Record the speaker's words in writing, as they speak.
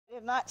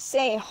would not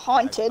say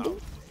haunted,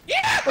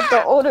 but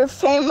the older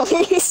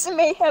families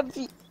may have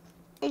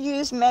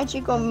used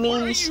magical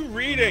means. What are you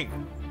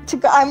reading?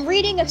 I'm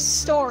reading a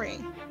story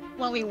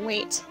while we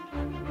wait.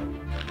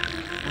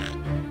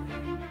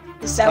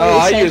 Is that what you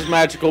I said? use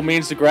magical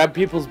means to grab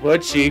people's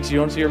butt cheeks. You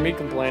don't hear me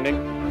complaining.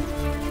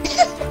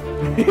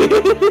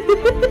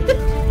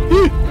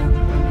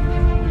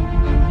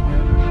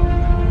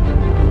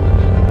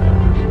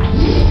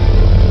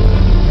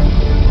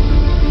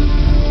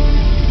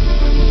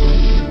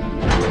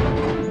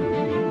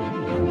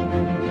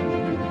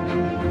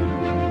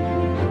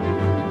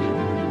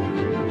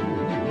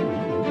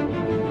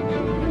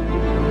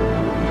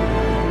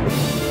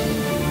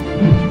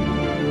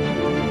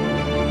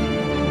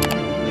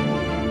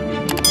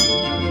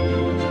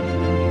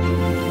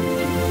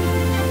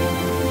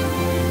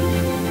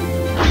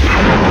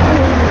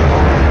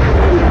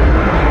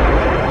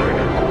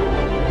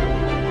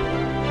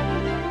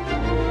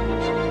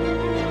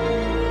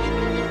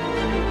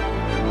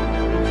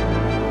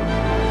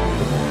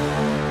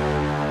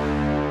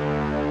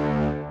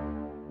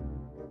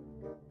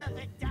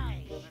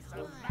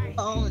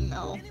 Oh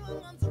no.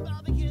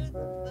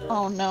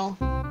 Oh no.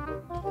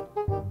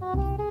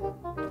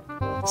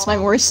 It's my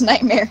worst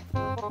nightmare.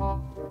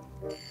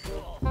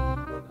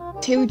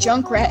 2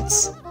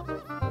 Junkrats.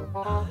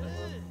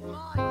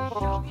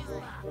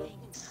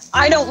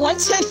 I don't want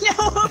to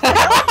know about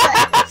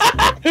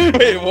that.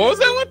 Wait, what was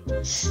that one?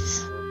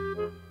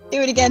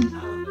 Do it again.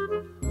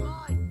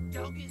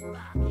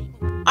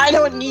 I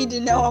don't need to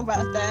know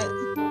about that.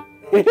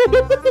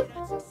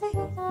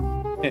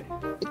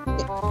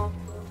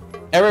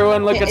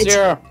 Everyone look Yeah, at it's-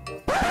 Zero.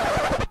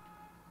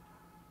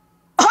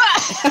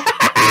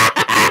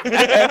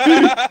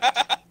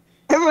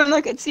 Everyone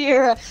look at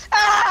Sierra.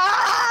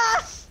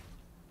 Ah!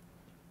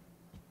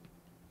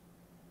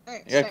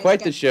 Alright, Yeah, sorry, quite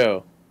the again.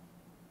 show.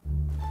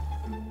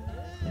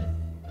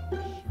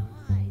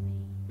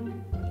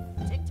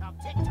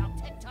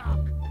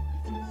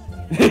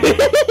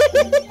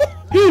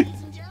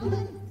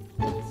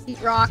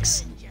 Eat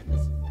rocks.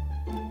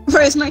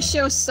 Whereas my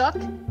show suck?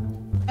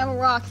 Have a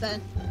rock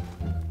then.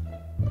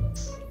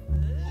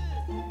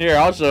 Here,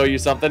 I'll show you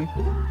something.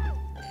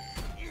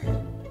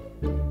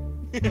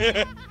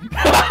 Hey,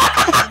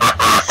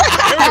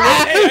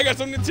 I got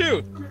something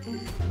too.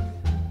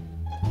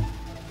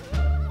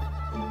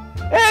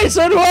 Hey,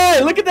 so do I!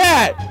 Look at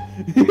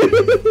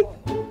that!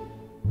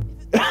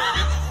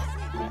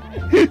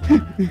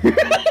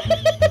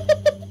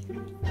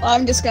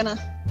 I'm just gonna...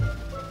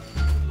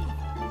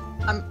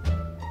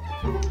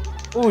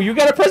 Ooh, you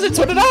got a present,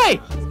 so did I!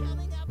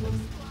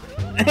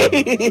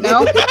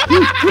 No?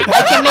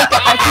 I can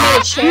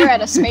make a chair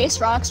out of space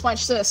rocks,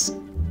 watch this.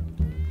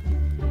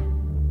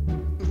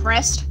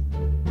 Impressed?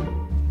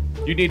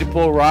 You need to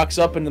pull rocks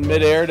up in the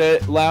midair to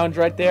lounge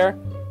right there?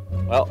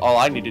 Well, all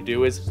I need to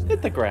do is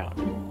hit the ground.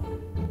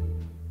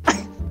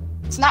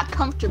 It's not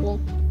comfortable.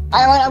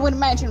 I would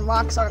imagine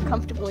rocks aren't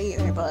comfortable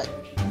either, but...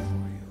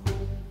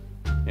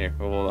 Here,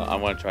 well, I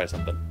want to try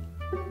something.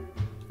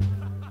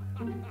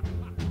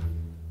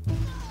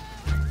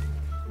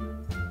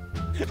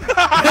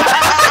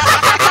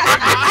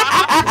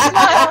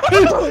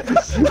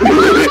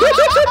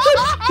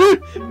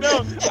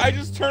 No, I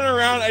just turn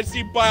around, I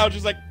see Bio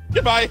just like,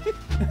 goodbye.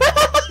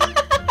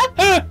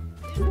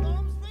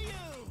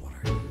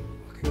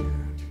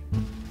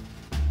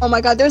 Oh my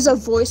god, there's a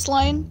voice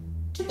line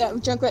that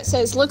Junkrat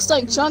says, looks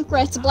like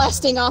Junkrat's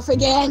blasting off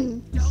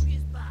again.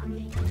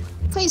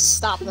 Please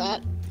stop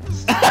that.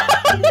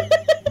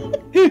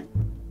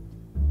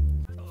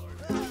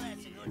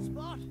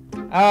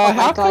 How my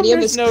God, come you have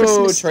there's this no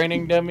Christmas-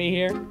 training dummy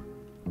here?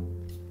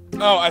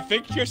 Oh, I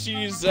think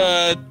she's,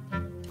 I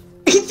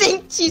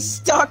think she's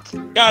stuck.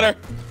 got her.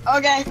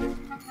 Okay.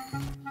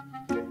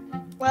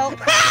 Well,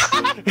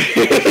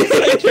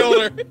 I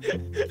killed her.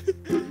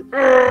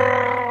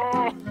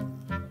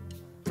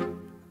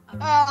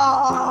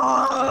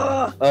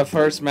 oh,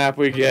 First map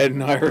we get,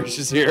 and Irish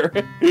is here.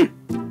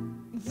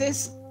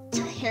 this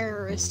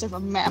terrorist of a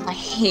map, I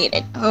hate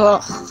it.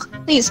 Ugh.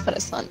 Please put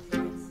us on.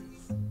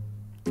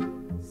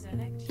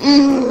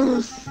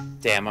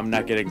 Damn, I'm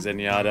not getting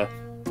Zenyatta.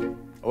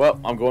 Well,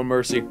 I'm going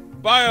Mercy.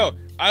 Bio,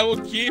 I will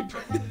keep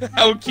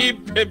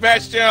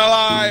Bastion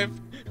alive.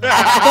 Don't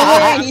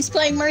worry, he's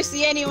playing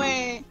Mercy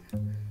anyway.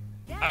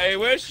 I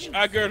wish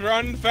I could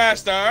run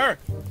faster.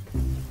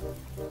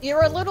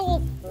 You're a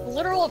literal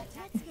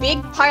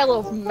big pile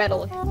of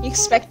metal. You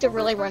expect to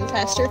really run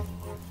faster?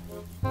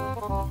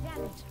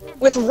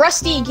 With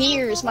rusty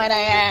gears, might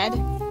I add.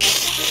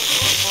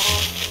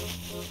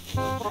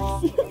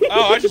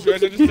 Oh, I just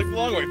realized I just took the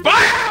long way.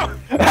 Bio!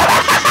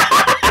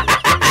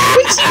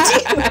 What'd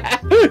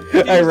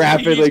you do? I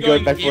rapidly He's go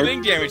going back forward.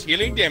 healing damage,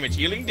 healing damage,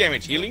 healing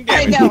damage, healing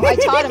I damage. know, I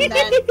taught him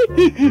that.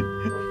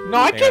 No,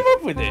 I came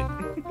up with it.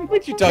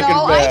 What you talking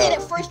No, about? I did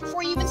it first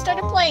before you even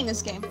started playing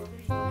this game.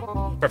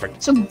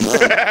 Perfect. So,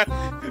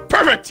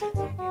 Perfect.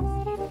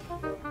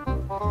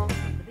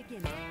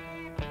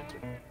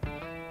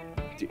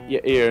 Yeah,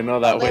 you know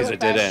that Play way's a with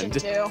dead Bastion end.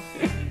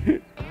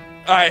 too.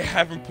 I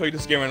haven't played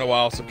this game in a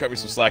while, so cut me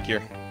some slack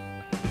here.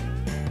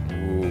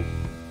 Ooh.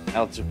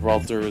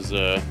 Gibraltar is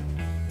a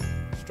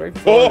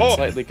straightforward and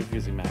slightly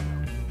confusing map.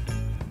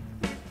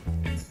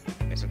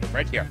 Okay, so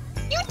right here.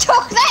 You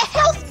took that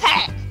health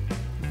pack!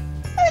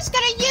 Who's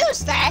gonna use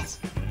that?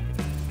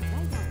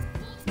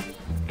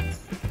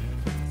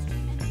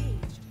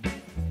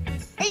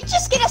 Are you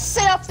just gonna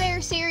sit up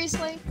there,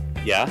 seriously?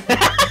 Yeah.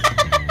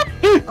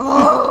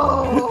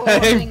 Oh,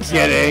 I'm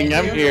kidding.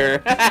 I'm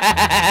here.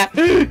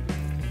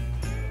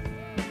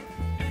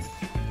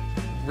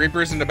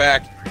 Reaper's in the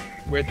back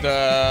with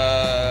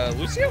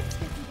Lucio?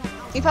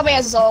 He probably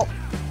has his ult.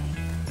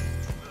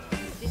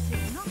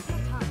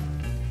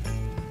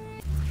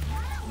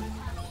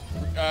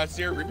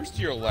 Sierra, Reaper's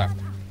to your left.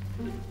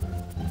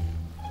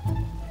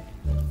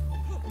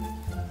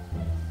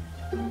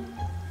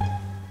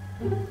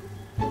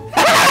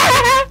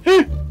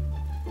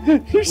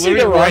 You see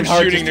the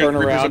Reinhardt just turn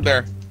Reaper's around. up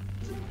there.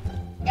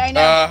 Yeah, I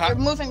know. You're Uh,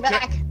 moving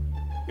back.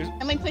 I'm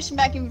gonna push him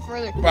back even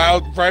further.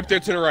 Wow, right there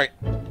to the right.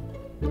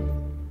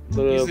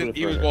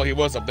 Well, he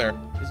was up there.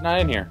 he's not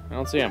in here. I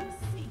don't see him.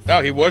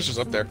 No, he was just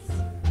up there.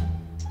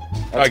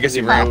 That's I guess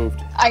he ran.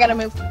 moved. I gotta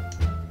move.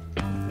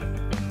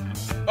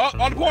 Oh,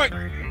 on point!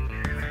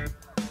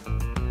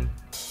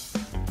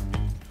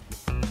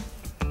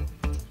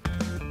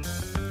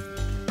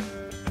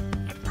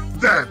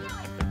 Then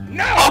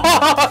No!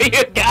 Oh,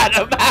 you got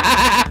him!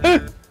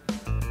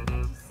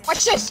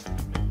 Watch this!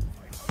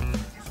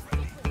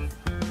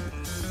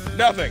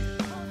 Nothing.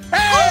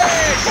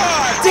 Hey!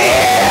 God!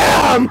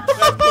 Damn!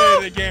 That's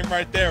playing the game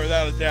right there,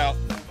 without a doubt.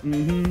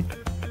 Mm-hmm.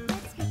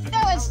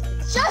 That was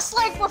just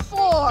like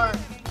before!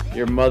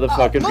 You're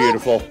motherfucking move.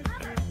 beautiful.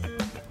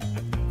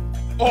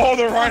 Oh,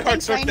 the Reinhardt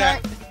Thanks, took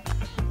that. Reinhardt.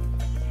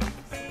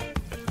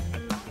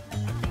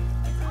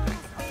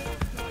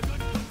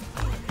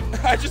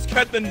 I just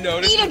got the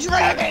notice. Eat a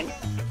dragon!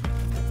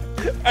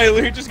 I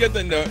literally just got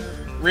the note.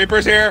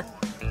 Reaper's here.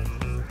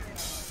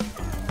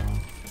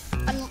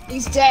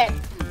 He's dead.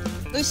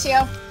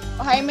 Lucio,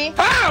 behind me.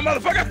 Ah,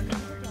 motherfucker!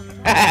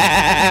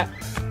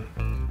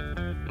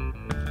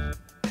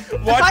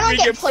 If I don't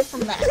get played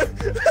from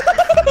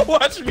that.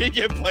 Watch me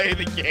get play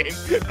the game.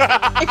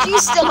 If you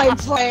still ain't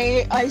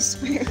play, I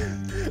swear.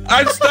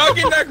 I'm stuck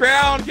in the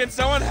ground. Can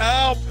someone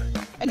help?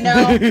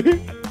 No. Hey,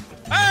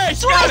 That's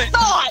she what got I it.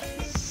 thought!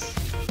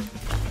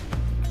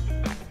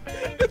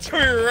 It's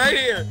right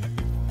here.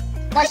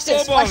 Watch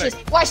this, Hold watch on this,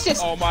 it. watch this!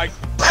 Oh my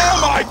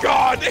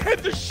God! They had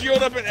the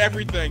shield up and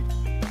everything.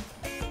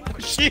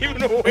 She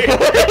even away.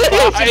 Goodbye.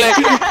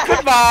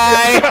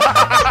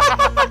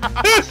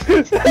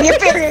 You're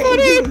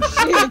burying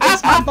shit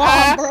against my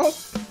bomb, bro.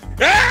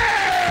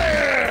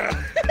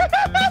 Ah!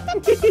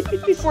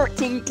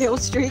 14 kill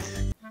streak.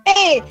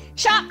 Hey,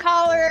 shot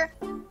caller!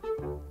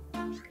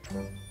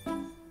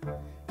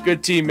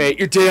 Good teammate.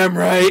 You're damn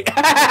right.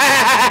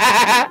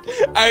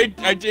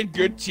 I did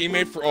good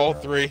teammate for all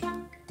three.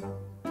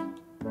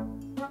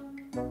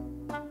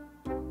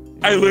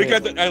 I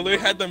literally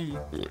had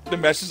the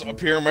messages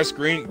appear on my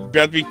screen.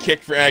 About to be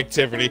kicked for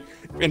activity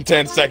in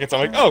 10 seconds. I'm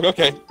like, oh,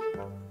 okay.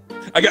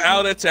 I got out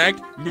of that tank,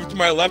 moved to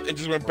my left, and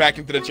just went back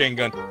into the chain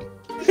gun.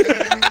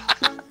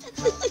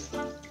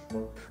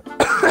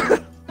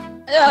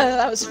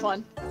 That was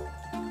fun.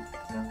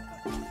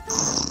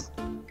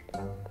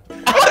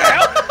 What the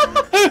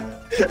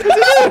hell?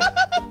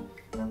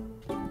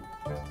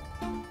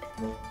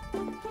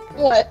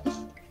 What?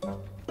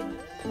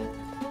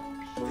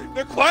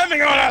 They're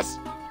climbing on us!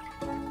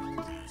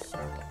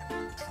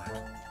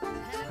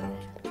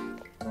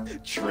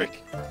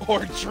 Trick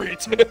or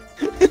treat.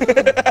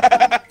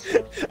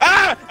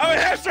 Ah! I have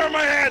a hamster on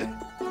my head!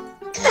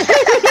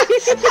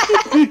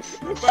 I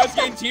was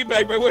getting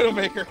teabagged by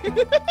Widowmaker.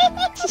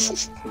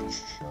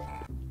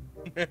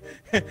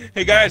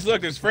 Hey guys,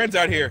 look, there's friends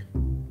out here.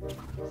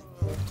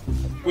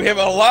 We have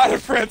a lot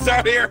of friends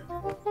out here.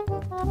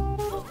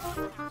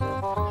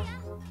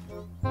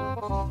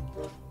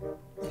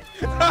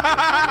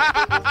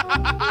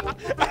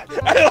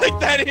 I like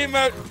that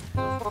emote.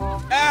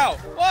 Ow!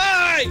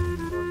 Why?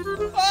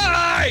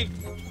 Why?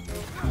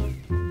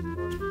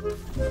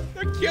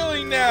 They're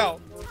killing now.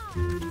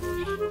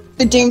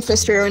 The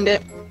Doomfist ruined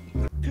it.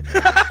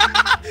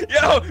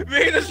 Yo,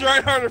 me and this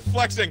Reinhardt are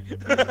flexing.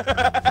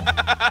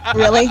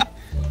 Really?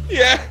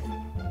 Yeah.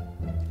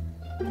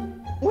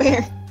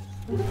 Where?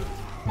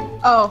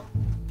 Oh.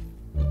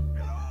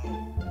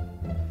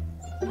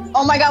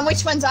 Oh my god,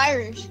 which one's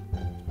Irish?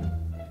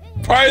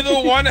 Probably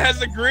the one that has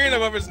the green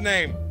above his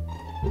name.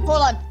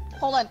 Hold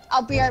on,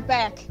 I'll be right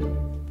back.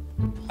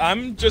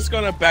 I'm just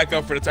gonna back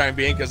up for the time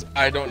being because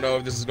I don't know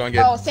if this is gonna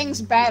get. Oh,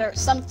 things bad or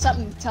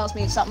something tells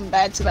me something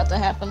bad's about to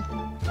happen.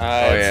 Oh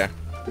yeah.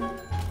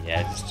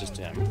 Yeah, it's just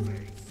him.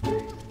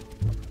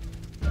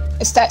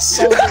 It's that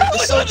soldier, the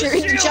soldier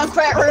in the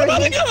Junkrat Look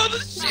ruined. at all the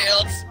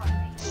shields.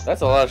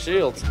 That's a lot of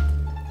shields.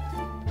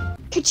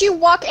 Could you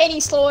walk any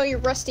slower, you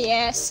rusty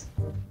ass?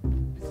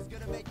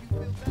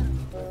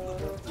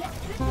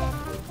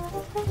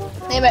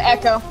 Name it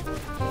Echo.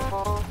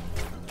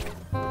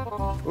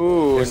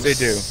 Ooh. Yes, they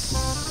do.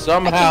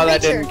 Somehow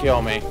that didn't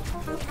kill me.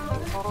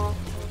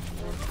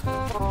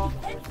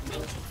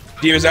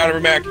 Diva's out of her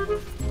mech.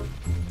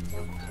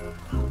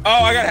 Oh,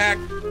 I got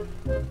hacked.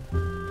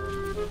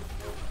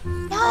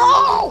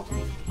 No!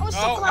 I was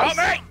so Oh, close. help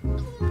me!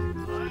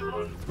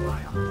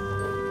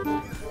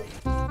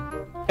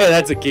 Hey,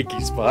 that's a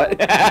kinky spot.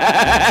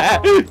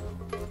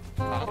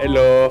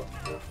 Hello.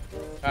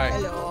 Hi.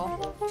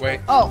 Hello. Wait.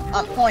 Oh,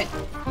 point.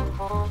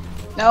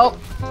 Nope.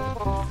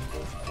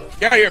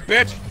 Get out of here,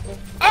 bitch!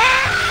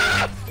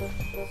 Ah!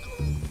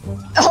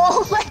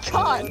 Oh my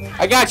god!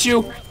 I got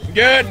you.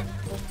 Good.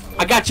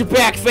 I got your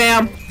back,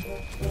 fam.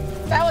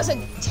 That was a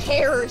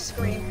terror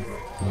scream.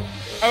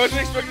 I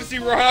wasn't expecting to see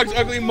Roadhog's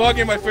ugly mug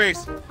in my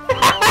face.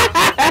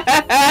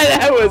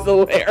 That was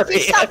hilarious.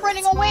 Please stop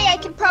running away. I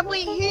can probably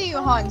hear you,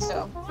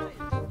 Hanzo.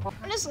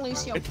 When is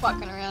Lucio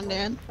fucking around,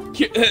 Dan?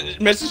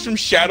 Message from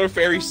Shadow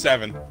Fairy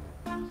 7.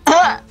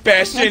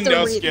 Bastion,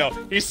 no skill.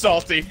 He's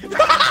salty.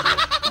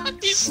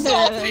 He's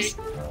salty.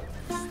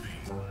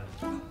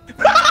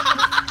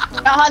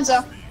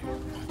 Hanzo.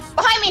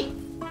 Behind me!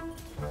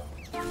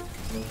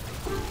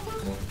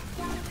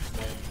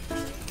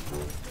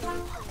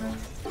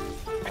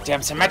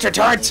 Damn Symmetra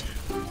turds!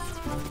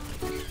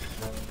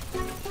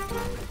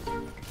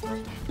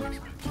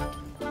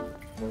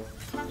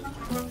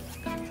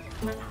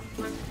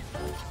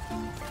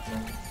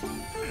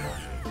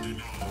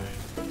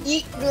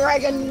 Eat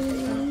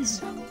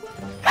dragons!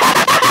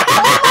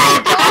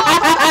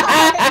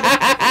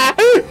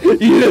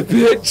 You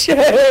bitch!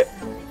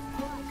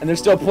 And there's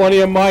still plenty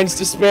of mines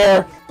to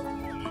spare.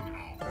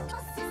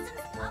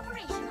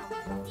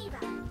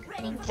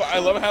 But I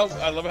love how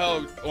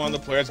one of the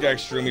players got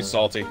extremely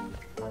salty.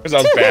 Because I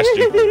was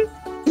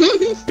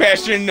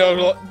Bastion.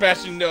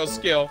 Bastion no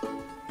skill.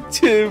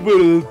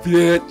 Little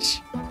bitch.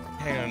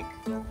 Hang on.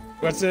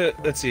 What's it?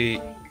 Let's see.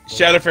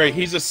 Shadow Fairy,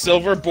 he's a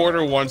silver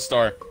border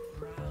 1-star.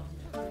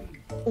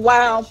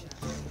 Wow.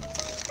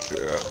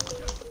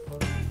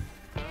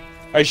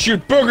 I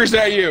shoot boogers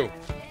at you!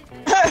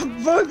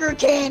 Booger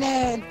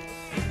cannon!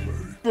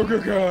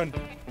 Booger gun!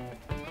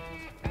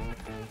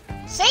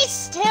 Stay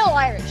still,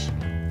 Irish.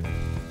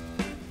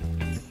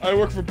 I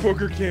work for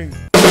Booger King.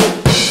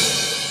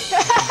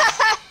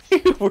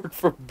 You work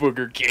for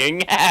Booger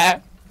King.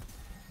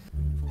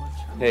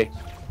 Hey.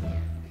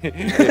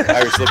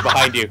 Iris, look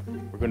behind you.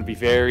 We're gonna be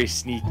very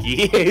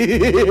sneaky.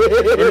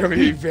 We're gonna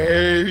be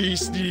very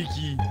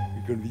sneaky.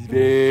 We're gonna be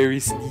very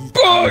sneaky.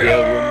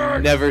 Booger!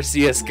 You'll never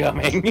see us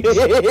coming.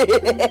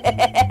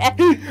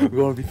 We're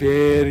gonna be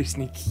very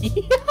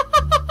sneaky.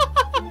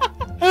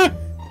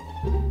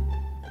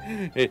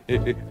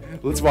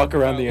 Let's walk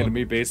around the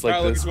enemy base like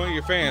Look, this. it's one of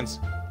your fans.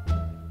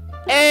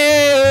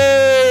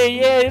 Hey!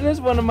 Yeah, it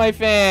is one of my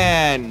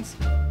fans.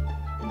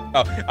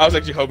 Oh, I was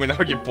actually hoping I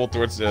would get pulled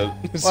towards the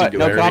What?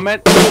 singularity. No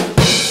comment?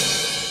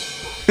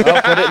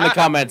 Oh, put it in the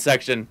comment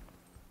section.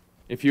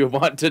 If you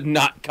want to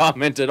not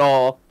comment at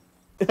all.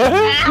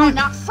 Ow,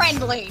 not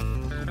friendly.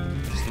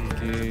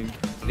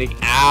 Sneak.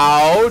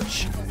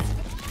 Ouch!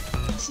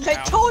 I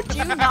told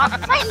you, not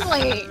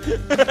friendly.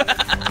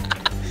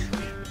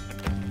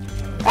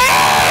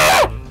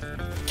 Ah!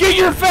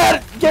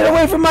 Get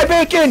away from my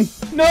bacon!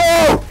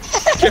 No!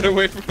 Get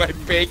away from my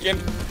bacon.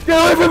 Get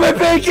away from my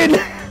bacon!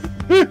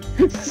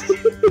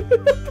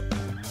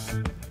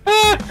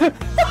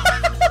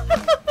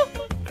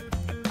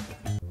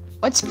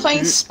 Let's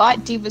play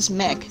Spot Diva's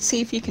mech.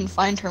 See if you can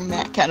find her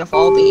mech out of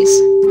all these.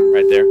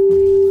 Right there.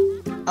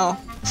 Oh.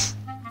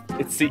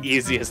 It's the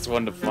easiest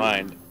one to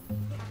find.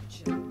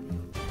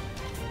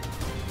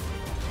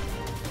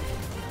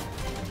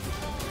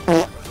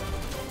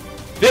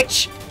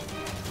 Bitch!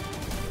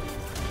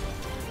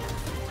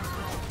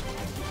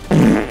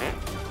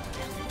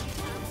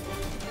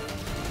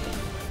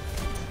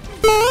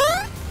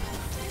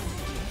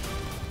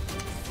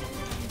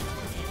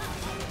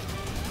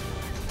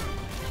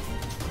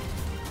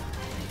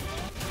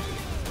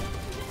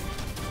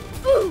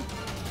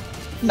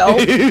 No.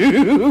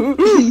 Look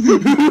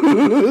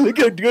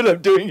how good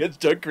I'm doing as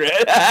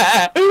Junkrat.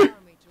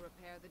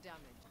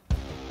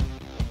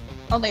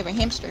 Oh, they have a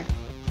hamster.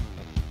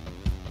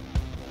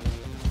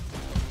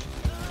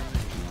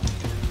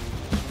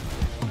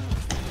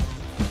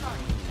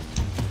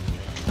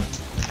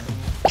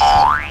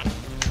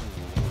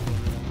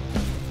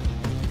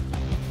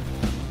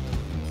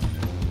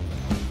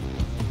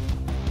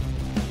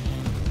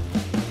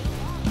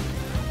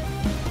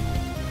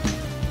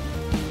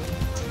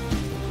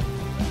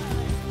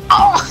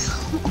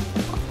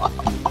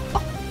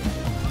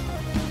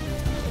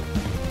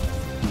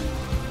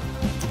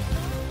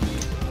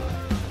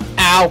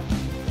 Ow!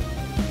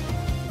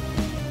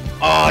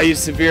 Oh, he's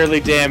severely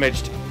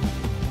damaged.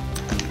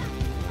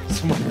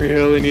 Someone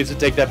really needs to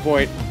take that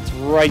point. It's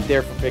right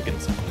there for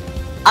Pickens.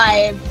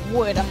 I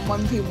would. I'm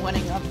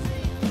 1v1ing up.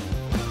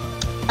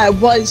 I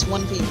was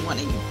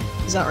 1v1ing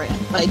Zarya,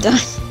 but I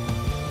died.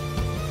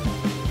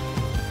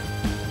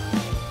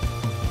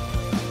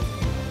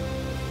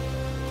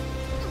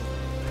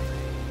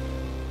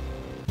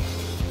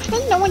 How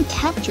did no one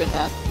capture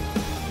that?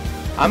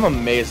 I'm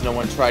amazed no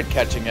one tried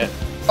catching it.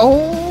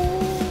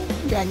 Oh,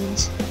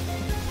 dragons.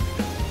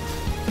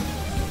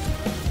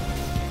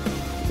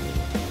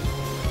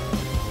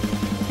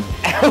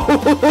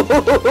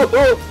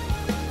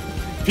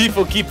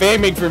 People keep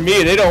aiming for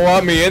me. They don't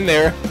want me in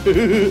there.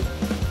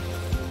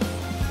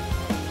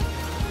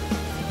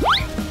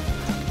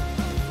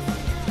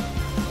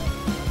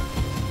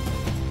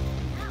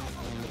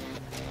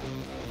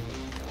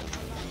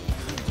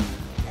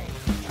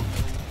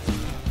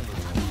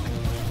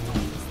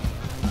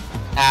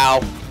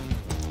 Ow.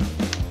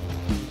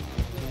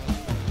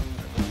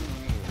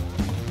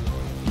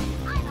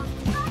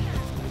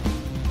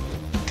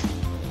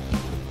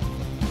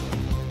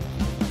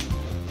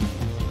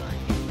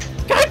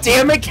 God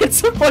damn it, can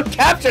someone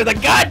capture the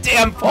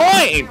goddamn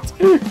point?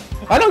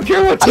 I don't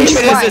care what team it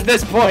is at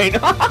this point.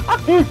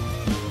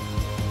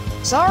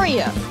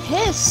 Zarya,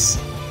 piss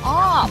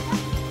off.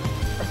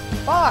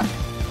 Fuck.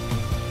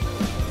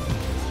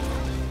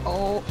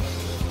 Oh.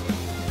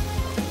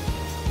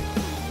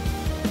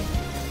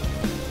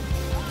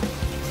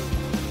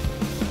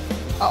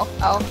 Oh.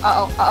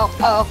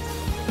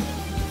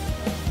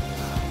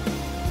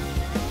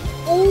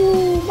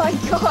 Oh my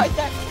god,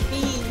 that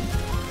feed.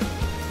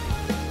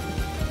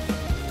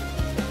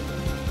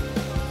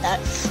 That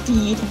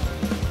feed.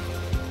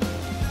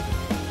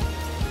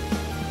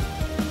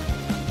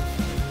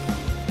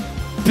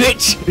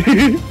 Bitch!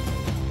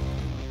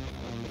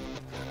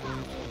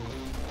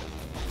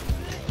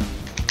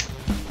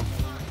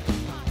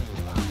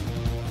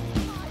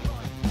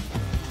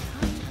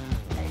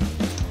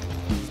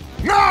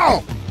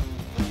 No!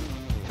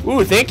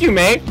 Ooh, thank you,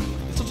 mate.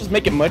 This will just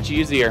make it much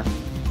easier.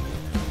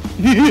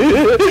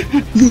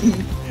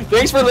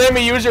 Thanks for letting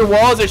me use your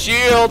wall as a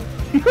shield.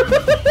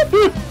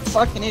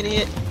 Fucking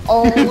idiot.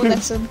 Oh,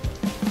 that's a...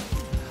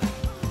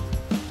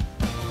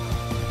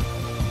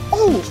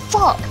 Oh,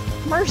 fuck!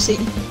 Mercy.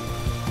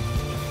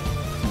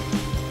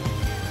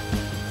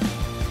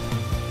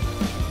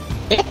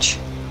 Bitch.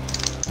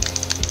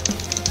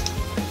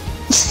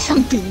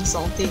 I'm being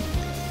salty.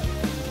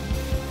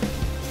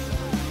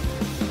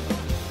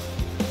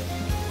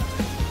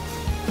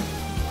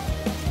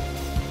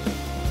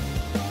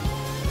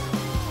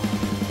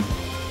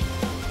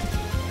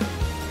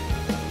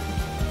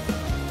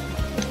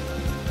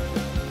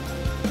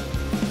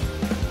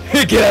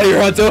 Get out of here,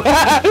 Hunto!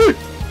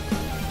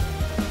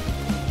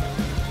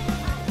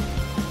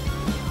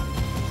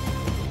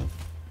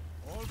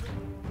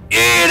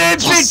 Eat it,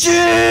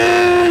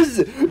 bitches!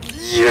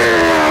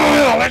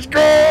 Yeah! Let's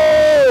go!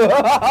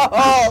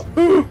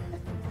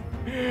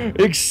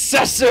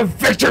 Excessive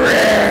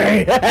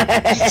victory!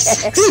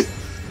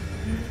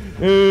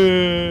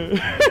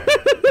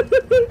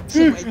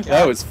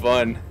 That was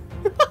fun.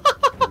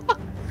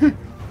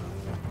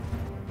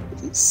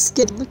 His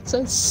skin looks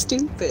so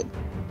stupid.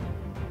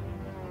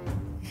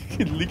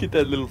 Look at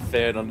that little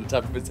fan on the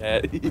top of his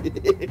head.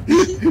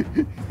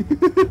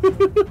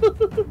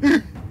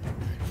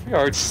 We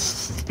are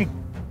just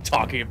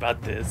talking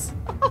about this.